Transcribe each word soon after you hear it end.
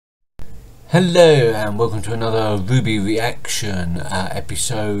Hello and welcome to another RWBY reaction,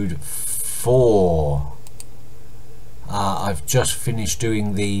 episode 4. I've just finished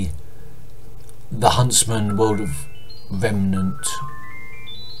doing the Huntsman World of Remnant.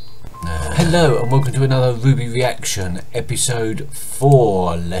 Hello and welcome to another RWBY reaction, episode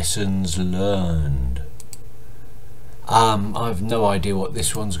 4, Lessons Learned. I've no idea what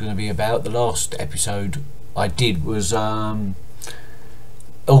this one's going to be about. The last episode I did was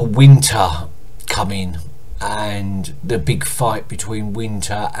Winter coming and the big fight between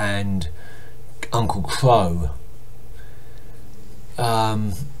Winter and Uncle Crow.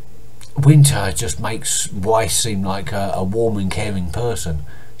 Winter just makes Wiess seem like a warm and caring person.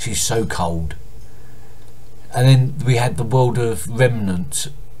 She's so cold. And then we had the World of Remnant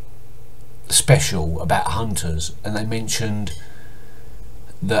special about hunters, and they mentioned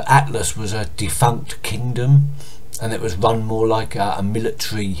that Atlas was a defunct kingdom and it was run more like a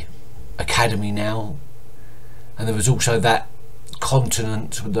military academy now, and there was also that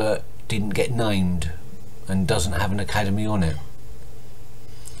continent that didn't get named and doesn't have an academy on it.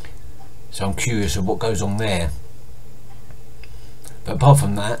 So I'm curious of what goes on there. But apart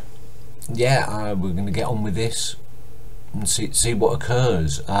from that, yeah, we're going to get on with this and see what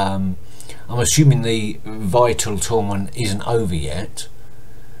occurs. I'm assuming the Vital tournament isn't over yet.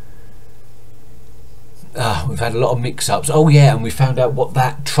 We've had a lot of mix-ups. Oh yeah, and we found out what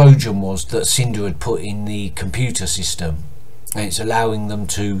that Trojan was that Cinder had put in the computer system, and it's allowing them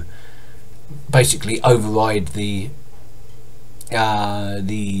to basically override the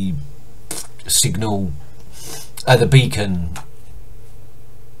signal, the beacon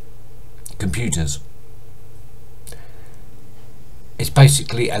computers. It's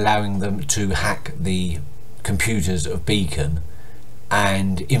basically allowing them to hack the computers of Beacon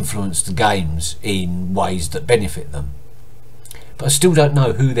and influence the games in ways that benefit them. But I still don't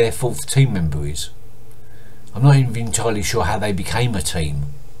know who their 4th team member is. I'm not even entirely sure how they became a team.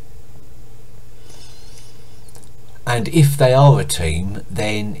 And if they are a team,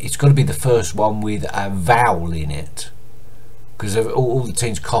 then it's got to be the first one with a vowel in it. Because all the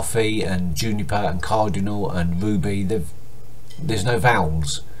teams, Coffee and Juniper and Cardinal and RWBY, there's no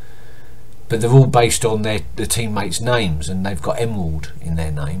vowels. But they're all based on the teammates' names, and they've got Emerald in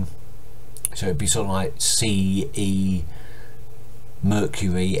their name. So it'd be sort of like C, E,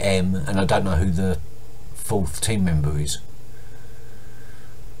 Mercury, M, and I don't know who the 4th team member is.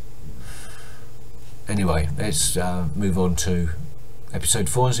 Anyway, let's move on to episode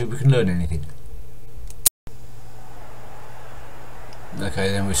 4 and see if we can learn anything.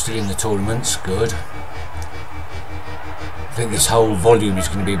 Okay, then we're still in the tournaments, good. I think this whole volume is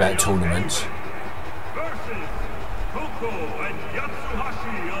going to be about tournaments. Good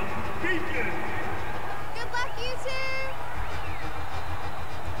luck, you two.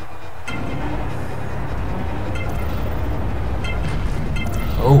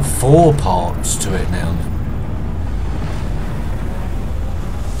 Oh, 4 parts to it now.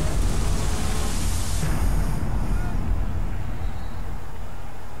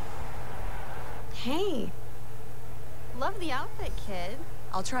 Hey. Love the outfit, kid.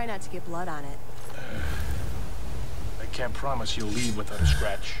 I'll try not to get blood on it. I can't promise you'll leave without a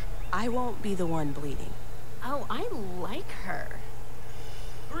scratch. I won't be the one bleeding. Oh, I like her.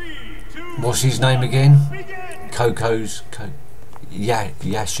 3, 2, What's his name again?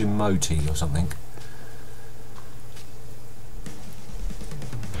 Yashimoti or something.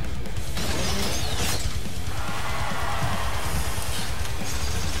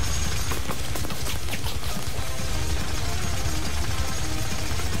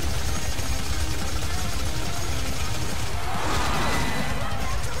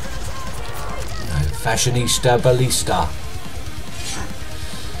 Fashionista ballista.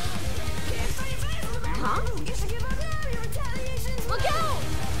 Huh? Look out!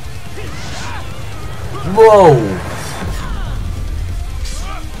 Whoa!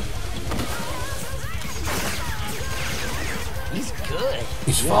 He's good.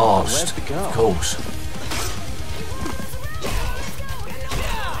 He's fast, of course.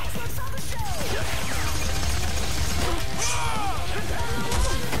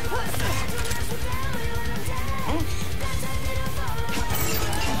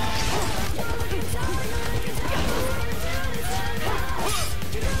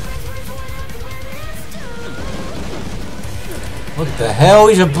 What the hell?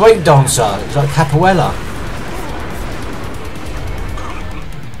 He's a breakdancer. It's like capoeira.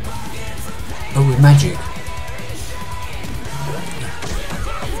 But with magic.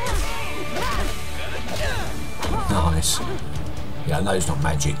 Nice. Yeah, I know it's not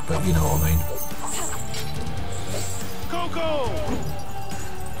magic, but you know what I mean. Coco!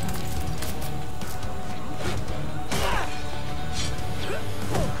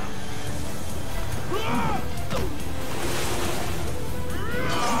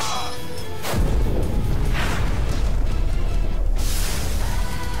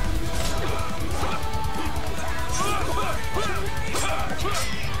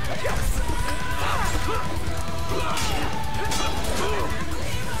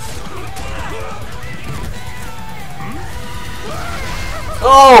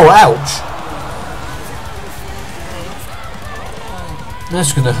 Oh, ouch!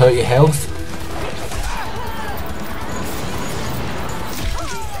 That's going to hurt your health.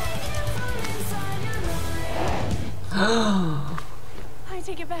 I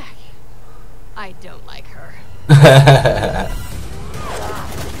take it back. I don't like her.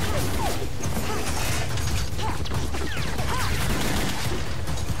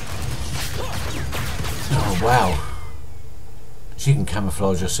 Oh, wow. She can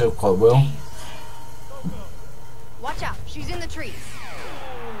camouflage herself quite well. Watch out, she's in the trees.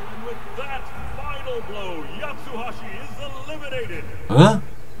 And with that final blow, Yatsuhashi is eliminated. Huh?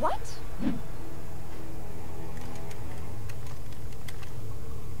 What?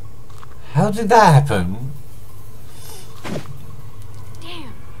 How did that happen?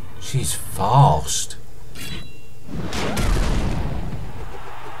 Damn. She's fast.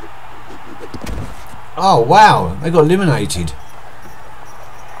 Oh wow, they got eliminated.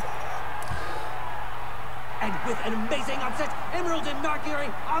 And with an amazing upset, Emerald and Mercury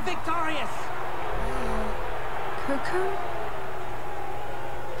are victorious! Coco?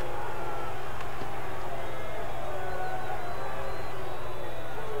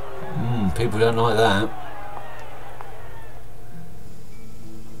 People don't like that.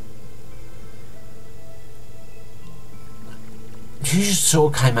 She just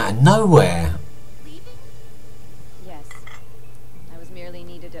sort of came out of nowhere. Yes. I was merely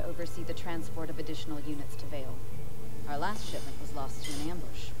needed to oversee the transport of additional units to Vale. Our last shipment was lost to an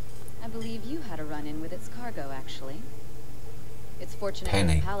ambush. I believe you had a run-in with its cargo, actually. It's fortunate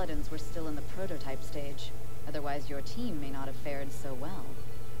Penny. the Paladins were still in the prototype stage. Otherwise, your team may not have fared so well.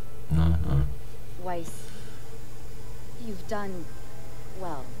 No. Wiess, you've done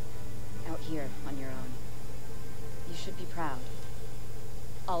well out here on your own. You should be proud.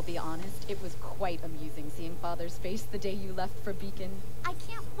 I'll be honest, it was quite amusing seeing Father's face the day you left for Beacon. I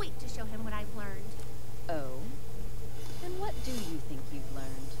can't wait to show him what I've learned. Oh? Then what do you think you've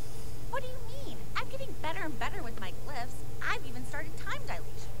learned? What do you mean? I'm getting better and better with my glyphs. I've even started time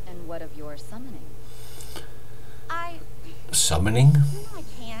dilation. And what of your summoning? Summoning? No, I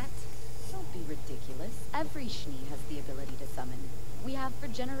can't. Don't be ridiculous. Every Schnee has the ability to summon. We have for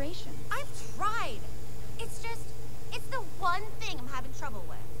generations. I've tried. It's the one thing I'm having trouble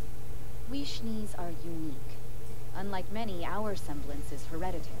with. We Schnees are unique. Unlike many, our semblance is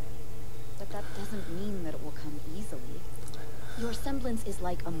hereditary. But that doesn't mean that it will come easily. Your semblance is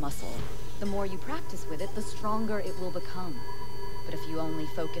like a muscle. The more you practice with it, the stronger it will become. But if you only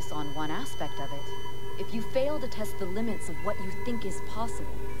focus on one aspect of it, if you fail to test the limits of what you think is possible,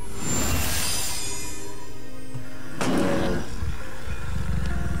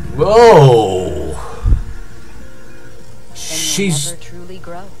 Whoa! then She's... you'll never truly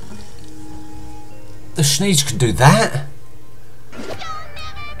grow. The Schnees could do that?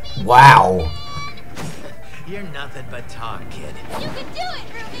 Wow. You're nothing but talk, kid. You can do it,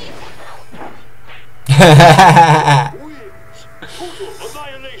 Ruby! Total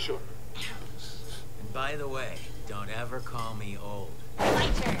annihilation. And by the way, don't ever call me old. My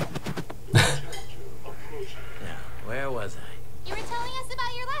turn. Now, where was I? You were telling us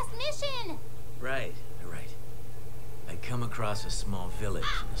about your last mission. Right. I'd come across a small village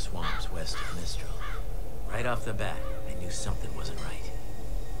in the swamps west of Mistral. Right off the bat, I knew something wasn't right.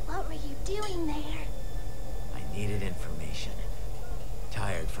 What were you doing there? I needed information.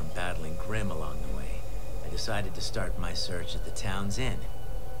 Tired from battling Grimm along the way, I decided to start my search at the town's inn.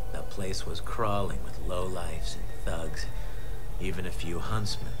 The place was crawling with lowlifes and thugs, even a few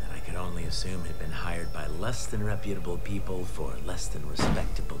huntsmen that I could only assume had been hired by less than reputable people for less than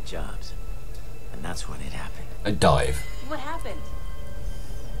respectable jobs. And that's when it happened. A dive. What happened?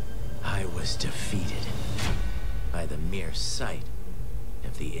 I was defeated by the mere sight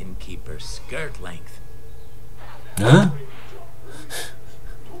of the innkeeper's skirt length. Huh?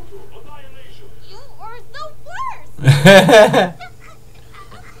 You are the worst!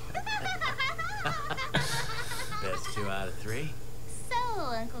 Best 2 out of 3? So,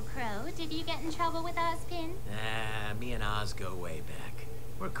 Uncle Crow, did you get in trouble with Ozpin? Me and Oz go way back.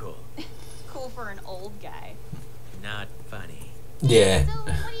 We're cool. Cool for an old guy. Not funny. Yeah. So,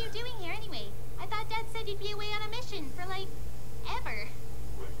 what are you doing here anyway? I thought Dad said you'd be away on a mission for, like, ever.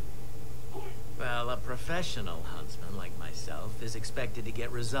 Well, a professional huntsman like myself is expected to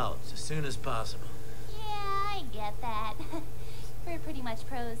get results as soon as possible. Yeah, I get that. We're pretty much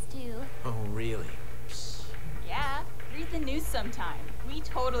pros, too. Oh, really? Yeah, read the news sometime. We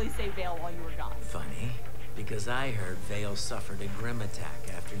totally saved Vale while you were gone. Funny, because I heard Vale suffered a Grimm attack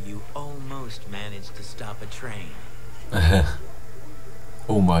after you almost managed to stop a train.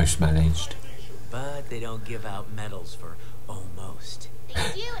 Almost managed. But they don't give out medals for almost. They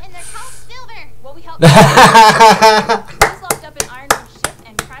do, and they're called silver. Well, we helped. He was locked up in Ironwood's ship,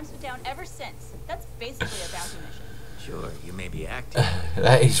 and crime's been down ever since. That's basically a bounty mission. Sure, you may be acting.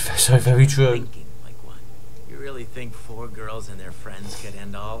 That is so very true. Thinking like one. You really think 4 girls and their friends could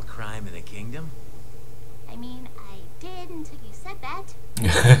end all crime in the kingdom? I mean, I did until you said that.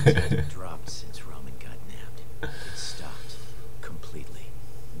 It dropped since Roman got nabbed. It stopped. Completely.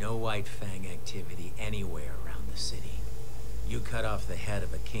 No White Fang activity anywhere around the city. You cut off the head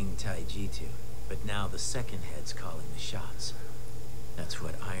of a King Taijitu, but now the second head's calling the shots. That's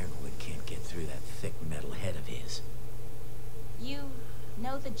what Ironwood can't get through that thick metal head of his. You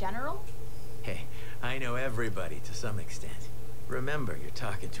know the general? Hey, I know everybody to some extent. Remember, you're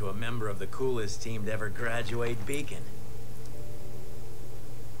talking to a member of the coolest team to ever graduate Beacon.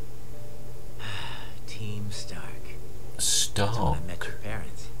 Team Stark. That's when I met your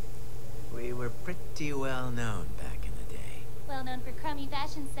parents. We were pretty well known back in the day. Well known for crummy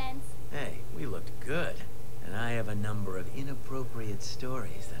fashion sense. Hey, we looked good. And I have a number of inappropriate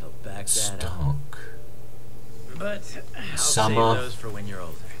stories that'll back that up. But I'll save those for when you're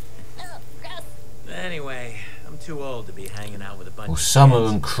older. Oh, gross. Anyway, I'm too old to be hanging out with a bunch of Summer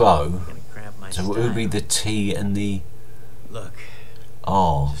kids. and Crow. Gonna cramp my So style. it would be the T and the Look,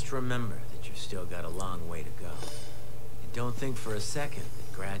 R. just remember that you've still got a long way to go. And don't think for a second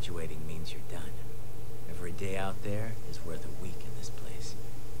that graduating means you're done. Every day out there is worth a week in this place.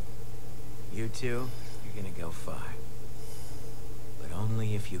 You two, you're gonna go far. But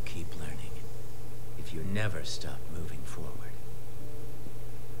only if you keep learning. If you never stop moving forward.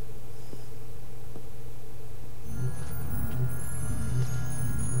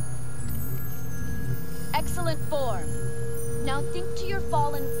 Excellent form. Now think to your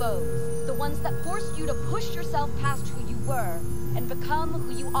fallen foes, the ones that forced you to push yourself past who you were and become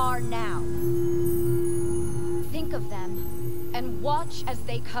who you are now. Think of them and watch as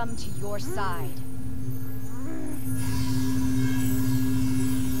they come to your side.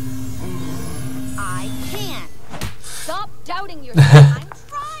 I can't. Stop doubting yourself. I'm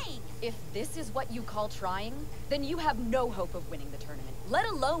trying. If this is what you call trying, then you have no hope of winning the tournament, let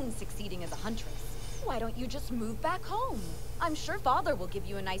alone succeeding as a huntress. Why don't you just move back home? I'm sure Father will give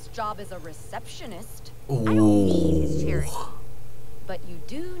you a nice job as a receptionist. I don't need his charity. But you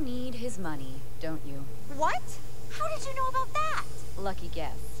do need his money, don't you? What? How did you know about that? Lucky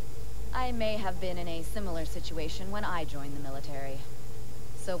guess. I may have been in a similar situation when I joined the military.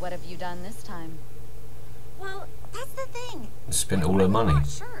 So what have you done this time? Well, that's the thing. Spent all her money. I'm not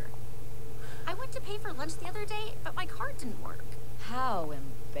sure. I went to pay for lunch the other day, but my card didn't work. How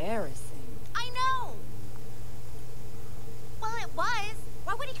embarrassing. I know. Well, it was.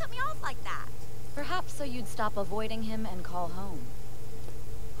 Why would he cut me off like that? Perhaps so you'd stop avoiding him and call home.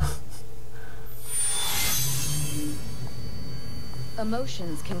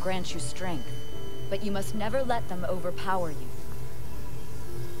 Emotions can grant you strength, but you must never let them overpower you.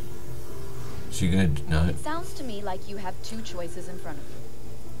 So you're gonna no. It sounds to me like you have 2 choices in front of you.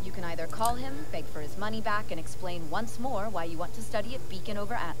 You can either call him, beg for his money back, and explain once more why you want to study at Beacon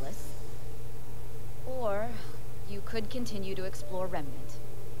over Atlas. Or you could continue to explore Remnant,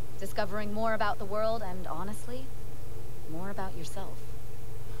 discovering more about the world and, honestly, more about yourself.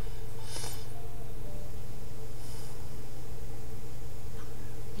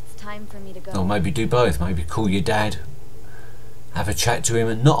 It's time for me to go. Or maybe do both. Maybe call your dad, have a chat to him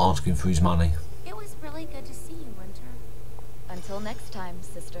and not ask him for his money. It was really good to see you, Winter. Until next time,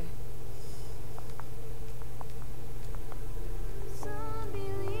 sister.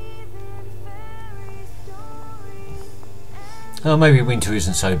 Oh, maybe winter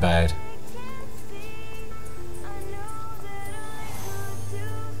isn't so bad.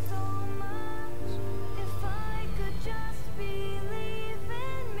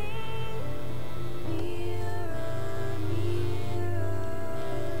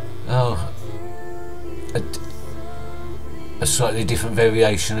 Oh, a slightly different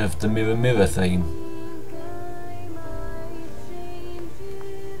variation of the Mirror Mirror theme.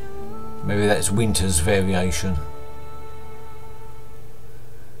 Maybe that's winter's variation.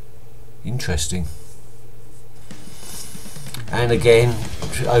 Interesting. And again,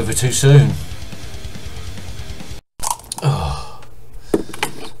 over too soon. Oh.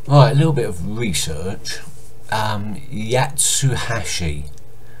 Right, a little bit of research. Yatsuhashi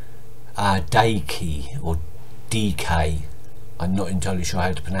Daiki, or DK, I'm not entirely sure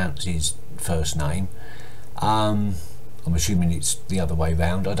how to pronounce his first name. I'm assuming it's the other way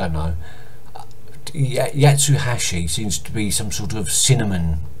round, I don't know. Yatsuhashi seems to be some sort of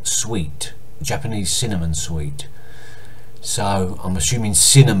cinnamon sweet, Japanese cinnamon sweet. So I'm assuming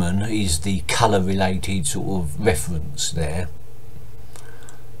cinnamon is the colour related sort of reference there,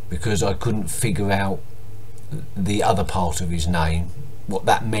 because I couldn't figure out the other part of his name, what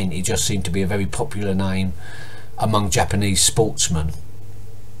that meant. It just seemed to be a very popular name among Japanese sportsmen,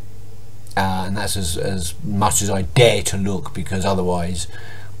 and that's as much as I dare to look, because otherwise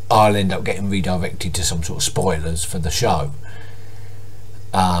I'll end up getting redirected to some sort of spoilers for the show.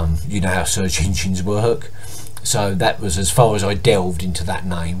 You know how search engines work. So that was as far as I delved into that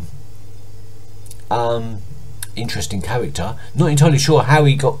name. Interesting character. Not entirely sure how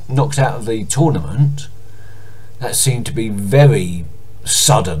he got knocked out of the tournament. That seemed to be very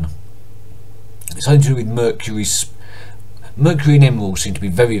sudden. It's something to do with Mercury. Mercury and Emerald seem to be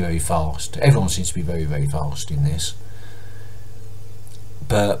very, very fast. Everyone seems to be very, very fast in this.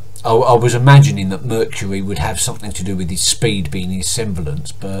 But I was imagining that Mercury would have something to do with his speed being his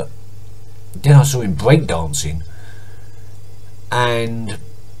semblance, but then I saw him breakdancing and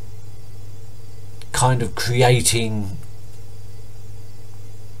kind of creating,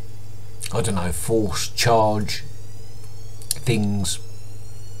 I don't know, force, charge things.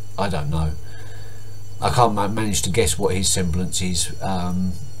 I don't know. I can't manage to guess what his semblance is.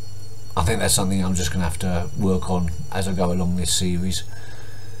 I think that's something I'm just going to have to work on as I go along this series.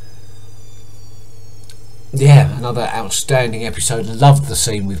 Yeah, another outstanding episode. Loved the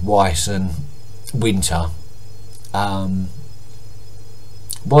scene with Wiess and Winter.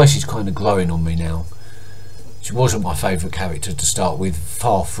 Wiess is kind of growing on me now. She wasn't my favourite character to start with,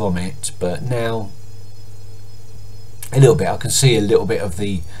 far from it, but now a little bit. I can see a little bit of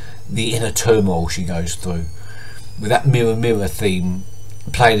the inner turmoil she goes through, with that mirror mirror theme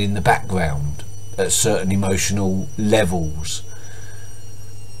playing in the background at certain emotional levels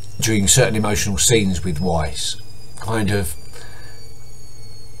during certain emotional scenes with Wiess. Kind of,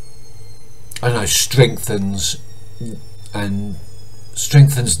 I don't know, strengthens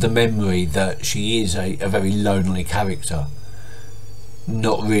the memory that she is a very lonely character,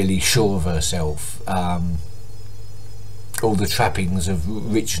 not really sure of herself. All the trappings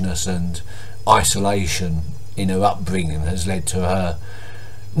of richness and isolation in her upbringing has led to her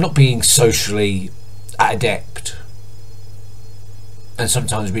not being socially adept, and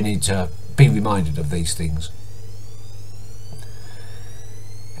sometimes we need to be reminded of these things.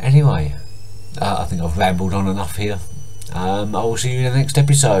 Anyway, I think I've rambled on enough here. I will see you in the next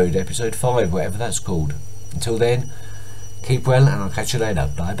episode, episode 5, whatever that's called. Until then, keep well, and I'll catch you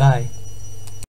later. Bye bye.